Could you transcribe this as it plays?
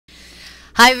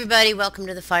Hi everybody, welcome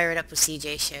to the Fire It Up with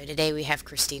CJ show. Today we have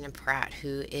Christina Pratt,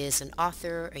 who is an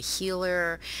author, a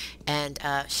healer, and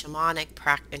a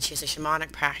and she has a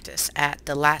shamanic practice at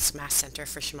the Last Mass Center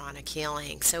for Shamanic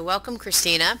Healing. So welcome,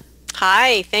 Christina.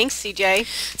 Hi, thanks, CJ.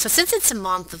 So since it's a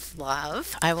month of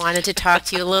love, I wanted to talk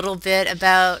to you a little bit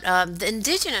about the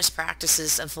indigenous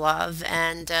practices of love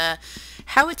and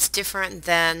how it's different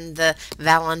than the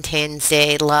Valentine's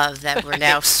Day love that we're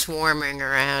now swarming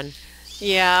around.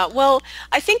 Yeah, well,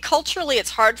 I think culturally it's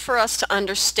hard for us to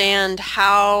understand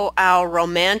how our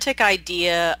romantic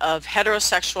idea of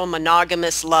heterosexual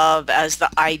monogamous love as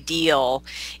the ideal,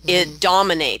 it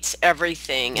dominates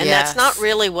everything. And that's not Yes.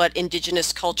 really what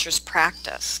indigenous cultures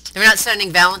practiced. They're not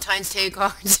sending Valentine's Day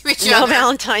cards to each No other.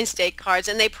 Valentine's Day cards.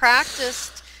 And they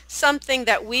practiced something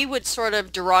that we would sort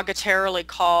of derogatorily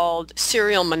called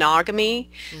serial monogamy.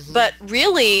 But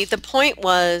really, the point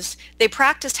was they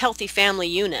practiced healthy family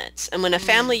units. And when a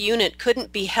family unit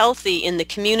couldn't be healthy in the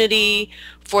community,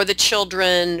 for the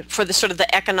children, for the sort of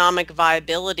the economic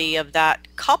viability of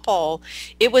that couple,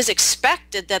 it was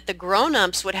expected that the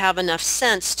grown-ups would have enough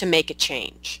sense to make a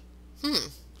change.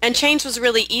 And change was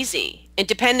really easy. And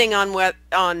depending on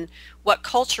what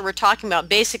culture we're talking about,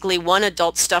 basically one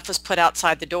adult stuff was put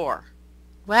outside the door.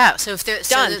 Wow. So if there,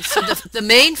 Done. so the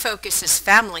main focus is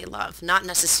family love, not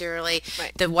necessarily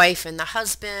Right. the wife and the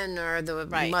husband or the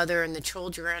Right. mother and the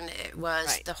children. It was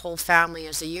Right. the whole family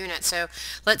as a unit. So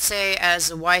let's say as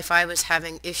a wife I was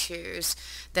having issues,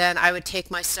 then I would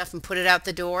take my stuff and put it out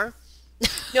the door.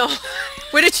 No.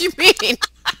 What did you mean?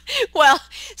 Well,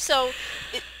 so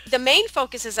the main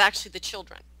focus is actually the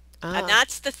children. And Ah.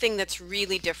 that's the thing that's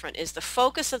really different is the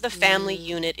focus of the family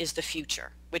unit is the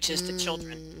future, which is the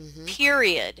children.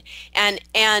 Period. And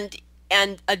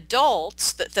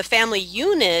adults, the family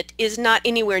unit is not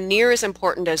anywhere near as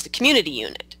important as the community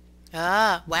unit.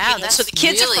 Ah, wow, that's So the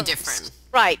kids really are first. different.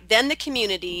 Right, then the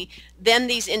community, then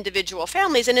these individual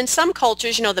families, and in some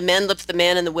cultures, the men live with the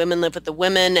men and the women live with the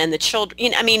women and the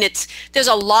children. I mean, there's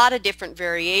a lot of different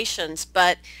variations,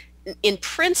 but in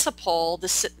principle,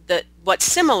 what's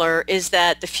similar is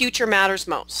that the future matters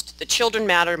most. The children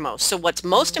matter most. So what's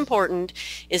most important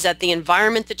is that the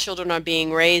environment the children are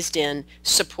being raised in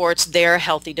supports their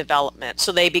healthy development.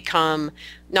 So they become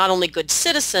not only good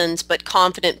citizens, but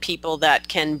confident people that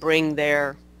can bring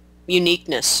their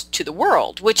uniqueness to the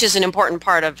world, which is an important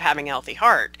part of having a healthy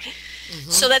heart.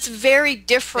 So that's very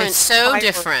different. It's so type of-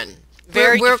 different.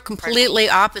 Very We're different. completely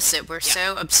opposite. We're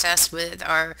so obsessed with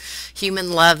our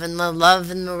human love and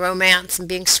the romance and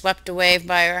being swept away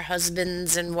by our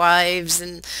husbands and wives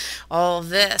and all of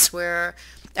this. Where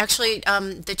actually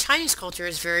the Chinese culture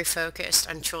is very focused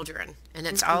on children, and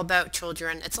it's all about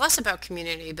children. It's less about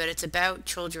community, but it's about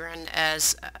children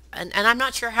as and I'm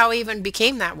not sure how I even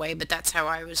became that way, but that's how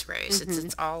I was raised.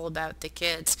 It's all about the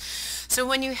kids. So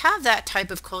when you have that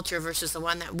type of culture versus the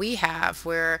one that we have,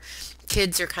 where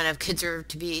kids are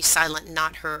to be silent and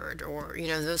not heard, or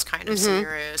those kind of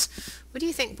scenarios, what do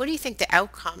you think the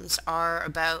outcomes are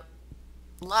about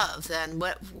love then?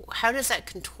 How does that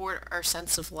contort our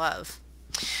sense of love?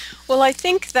 Well, I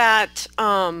think that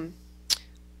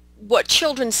what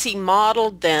children see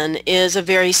modeled then is a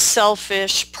very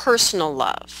selfish, personal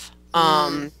love.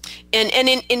 And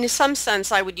in some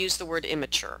sense, I would use the word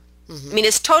immature. I mean,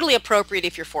 it's totally appropriate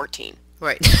if you're 14.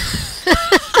 Right.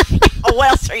 Oh,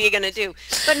 what else are you going to do?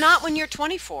 But not when you're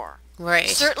 24. Right.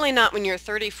 Certainly not when you're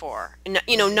 34.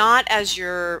 Not as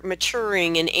you're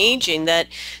maturing and aging, that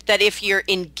if you're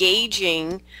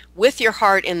engaging with your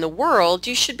heart in the world,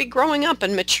 you should be growing up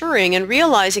and maturing and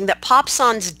realizing that pop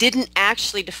songs didn't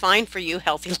actually define for you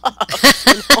healthy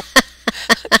love.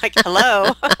 Like,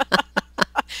 hello.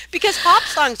 Because pop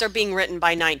songs are being written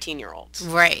by 19-year-olds.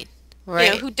 Right.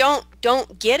 Right. Who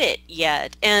don't get it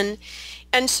yet.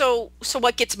 And so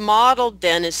what gets modeled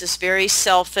then is this very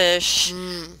selfish,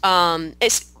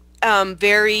 it's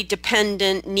very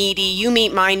dependent, needy, you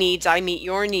meet my needs, I meet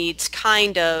your needs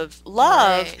kind of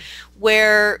love, Right.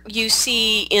 where you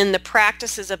see in the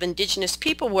practices of indigenous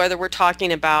people, whether we're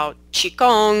talking about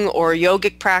qigong or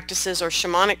yogic practices or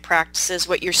shamanic practices,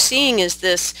 what you're seeing is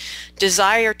this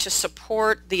desire to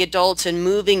support the adults in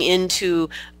moving into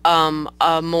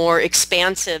a more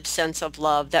expansive sense of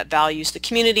love that values the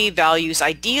community, values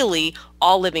ideally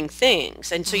all living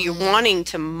things. And so you're wanting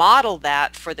to model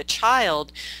that for the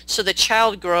child, so the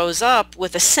child grows up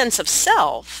with a sense of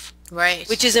self, Right.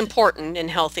 which is important in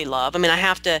healthy love. I mean,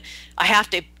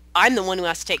 I'm the one who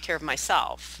has to take care of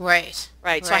myself, Right.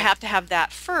 right? So I Right. have to have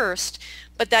that first,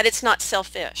 but that it's not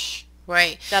selfish.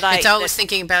 Right. that It's that always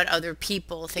thinking about other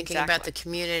people, thinking about exactly. the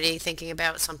community, thinking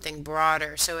about something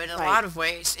broader. So in a Right. lot of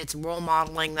ways, it's role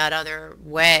modeling that other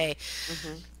way.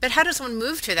 Hmm. But how does one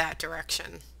move to that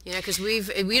direction? You know, because we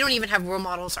don't even have role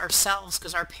models ourselves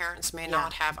because our parents may Yeah.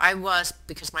 not have. I was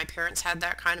because my parents had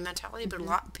that kind of mentality, but a Hmm.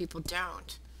 lot of people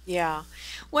don't. Yeah.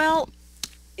 Well,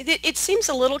 it seems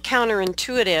a little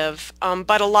counterintuitive,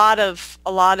 but a lot of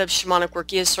shamanic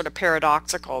work is sort of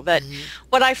paradoxical. That Hmm.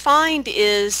 what I find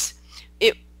is,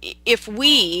 it, if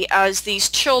we, as these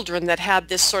children that had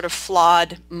this sort of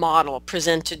flawed model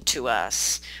presented to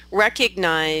us,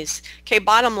 recognize, okay,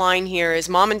 bottom line here is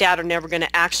mom and dad are never going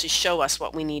to actually show us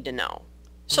what we need to know.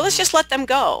 So let's just let them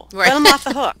go. Let Right. them off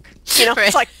the hook. It's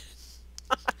Right. like,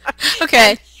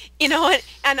 Okay. and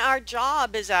and our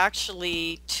job is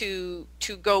actually to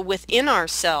go within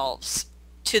ourselves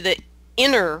to the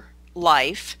inner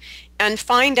life and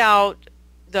find out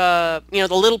the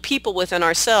little people within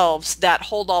ourselves that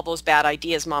hold all those bad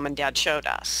ideas mom and dad showed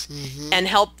us, Hmm. and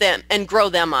help them and grow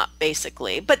them up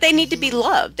basically. But they need to be Hmm.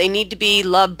 loved. They need to be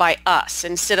loved by us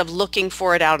instead of looking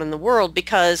for it out in the world,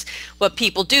 because what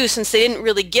people do, since they didn't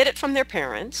really get it from their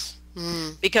parents,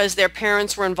 Mm. because their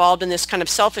parents were involved in this kind of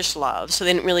selfish love, so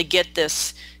they didn't really get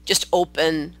this just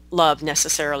open love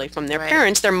necessarily from their Right.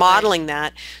 parents. They're Right. modeling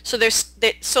that.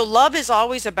 So love is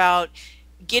always about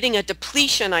getting a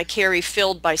depletion I carry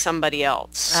filled by somebody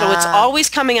else. So it's Ah. always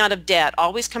coming out of debt,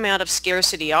 always coming out of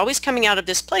scarcity, always coming out of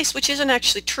this place, which isn't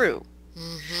actually true.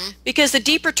 Hmm. Because the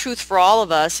deeper truth for all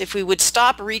of us, if we would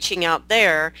stop reaching out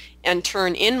there and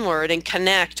turn inward and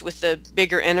connect with the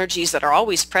bigger energies that are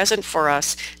always present for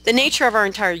us, the nature of our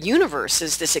entire universe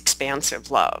is this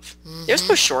expansive love. There's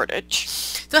no shortage.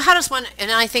 So how does one,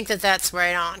 and I think that that's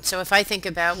right on. So if I think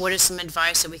about what is some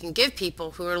advice that we can give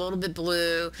people who are a little bit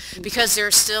blue, because they're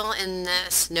still in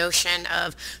this notion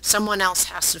of someone else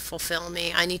has to fulfill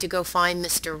me. I need to go find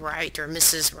Mr. Right or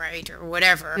Mrs. Right or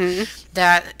whatever. Mhm.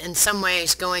 That in some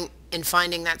ways going and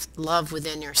finding that love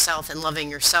within yourself and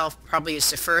loving yourself probably is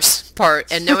the first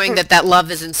part, and knowing that that love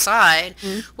is inside.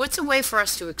 What's a way for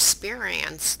us to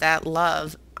experience that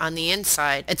love on the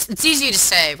inside? It's easy to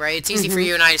say, right? It's easy for Mhm.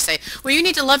 you and I to say, well, you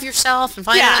need to love yourself and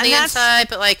find it Yeah, on and the that's inside,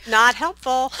 but like, not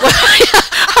helpful.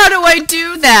 how do I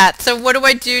do that? So what do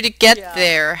I do to get Yeah.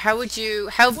 there? How would you,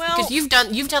 how, because Well, you've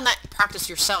done that practice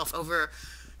yourself over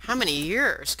how many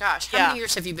years? Gosh, how many yeah,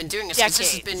 years have you been doing this? Because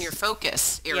this has been your decades.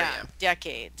 focus Yeah, area.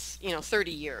 decades.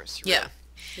 30 years, Yeah. really.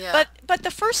 Yeah. But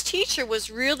the first teacher was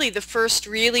really the first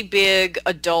really big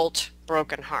adult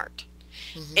broken heart.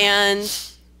 Hmm.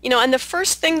 And the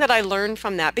first thing that I learned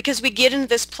from that, because we get into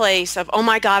this place of, oh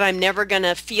my God, I'm never going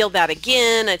to feel that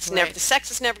again. It's never, Right. the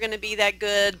sex is never going to be that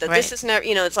good. This Right. is never,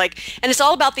 it's like, and it's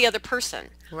all about the other person.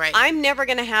 Right. I'm never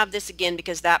going to have this again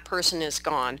because that person is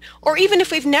gone. Or even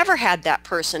if we've never had that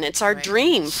person, it's our Right.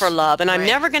 dream for love, and I'm Right.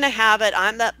 never going to have it.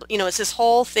 I'm that, it's this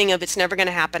whole thing of it's never going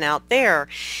to happen out there.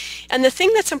 And the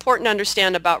thing that's important to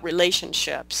understand about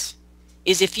relationships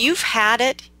is if you've had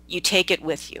it, you take it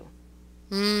with you.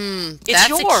 It's That's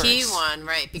a key yours. one,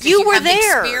 right? Because You you were have the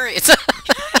there. experience.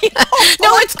 You No,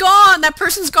 know? it's gone. That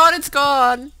person's gone. It's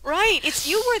gone. Right.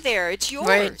 You were there. It's yours.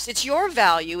 Right. It's your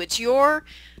value. It's your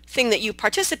thing that you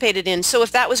participated in. So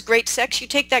if that was great sex, you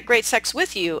take that great sex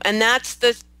with you, and that's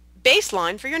the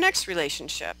baseline for your next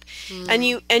relationship. And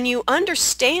you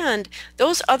understand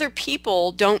those other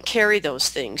people don't carry those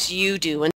things. You do. And